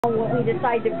What we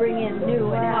decide to bring in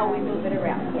new and how we move it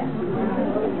around, yes.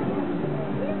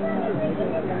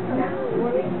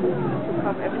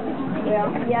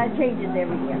 Yeah, it changes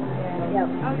every year.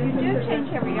 Yep. Oh, you do change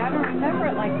every year. I don't remember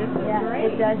it like this. Yeah,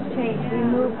 it does change. We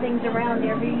move things around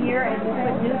every year and we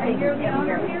put new things in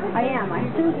every year. I am.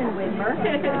 I'm Susan Widmer.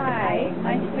 Hi.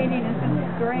 Nice meeting you. This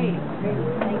is great.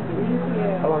 Thank you.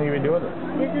 How long have you been doing this?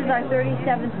 This is our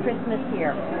 37th Christmas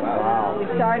here. Wow. We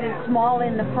started small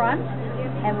in the front,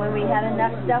 and when we had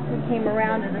enough stuff, we came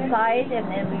around to the side, and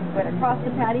then we went across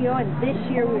the patio, and this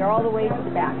year we are all the way to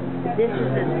the back. This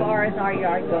is as far as our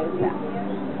yard goes back.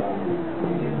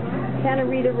 Santa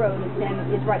Rita Road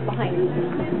is right behind us.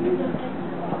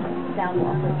 Down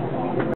Walker.